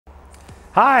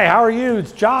Hi, how are you?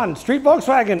 It's John, Street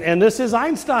Volkswagen, and this is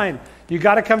Einstein. You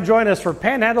got to come join us for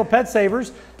Panhandle Pet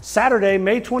Savers, Saturday,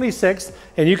 May 26th,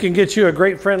 and you can get you a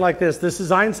great friend like this. This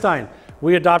is Einstein.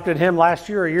 We adopted him last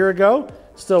year, a year ago.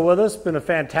 Still with us. Been a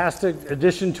fantastic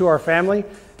addition to our family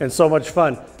and so much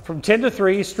fun. From 10 to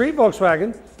 3, Street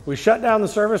Volkswagen. We shut down the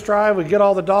service drive, we get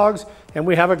all the dogs, and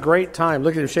we have a great time.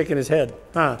 Look at him shaking his head.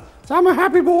 So I'm a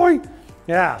happy boy.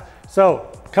 Yeah. So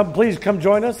please come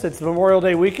join us. It's Memorial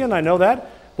Day weekend. I know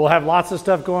that. We'll have lots of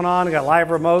stuff going on. We got live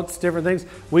remotes, different things.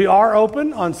 We are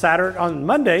open on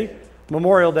Monday,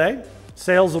 Memorial Day.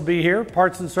 Sales will be here.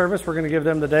 Parts and service, we're going to give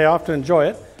them the day off to enjoy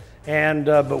it.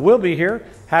 But we'll be here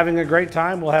having a great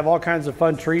time. We'll have all kinds of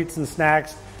fun treats and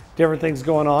snacks, different things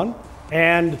going on.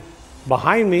 And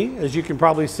behind me, as you can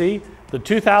probably see, the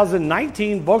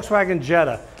 2019 Volkswgen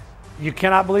Jetta. You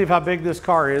cannot believe how big this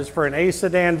car is for an A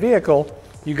sedan vehicle.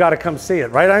 You got to come see it,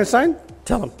 right, Einstein?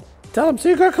 Tell them. So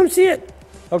you got to come see it.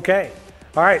 Okay.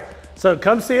 All right. So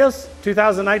come see us,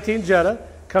 2019 Jetta.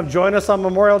 Come join us on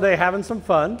Memorial Day having some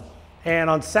fun. And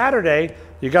on Saturday,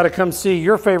 you got to come see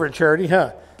your favorite charity,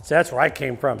 huh? So that's where I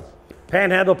came from.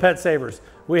 Panhandle Pet Savers.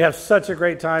 We have such a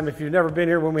great time. If you've never been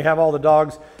here when we have all the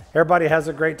dogs, everybody has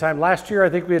a great time. Last year,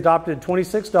 I think we adopted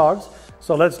 26 dogs.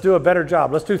 So let's do a better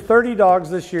job. Let's do 30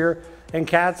 dogs this year and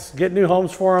cats. Get new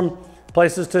homes for them,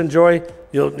 places to enjoy.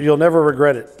 You'll never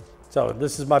regret it. So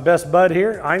this is my best bud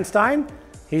here, Einstein.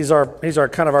 He's our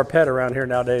kind of our pet around here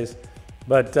nowadays.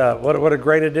 But what a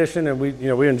great addition, and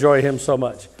we enjoy him so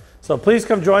much. So please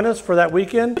come join us for that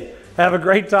weekend. Have a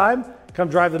great time. Come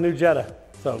drive the new Jetta.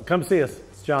 So come see us.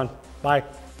 It's John. Bye.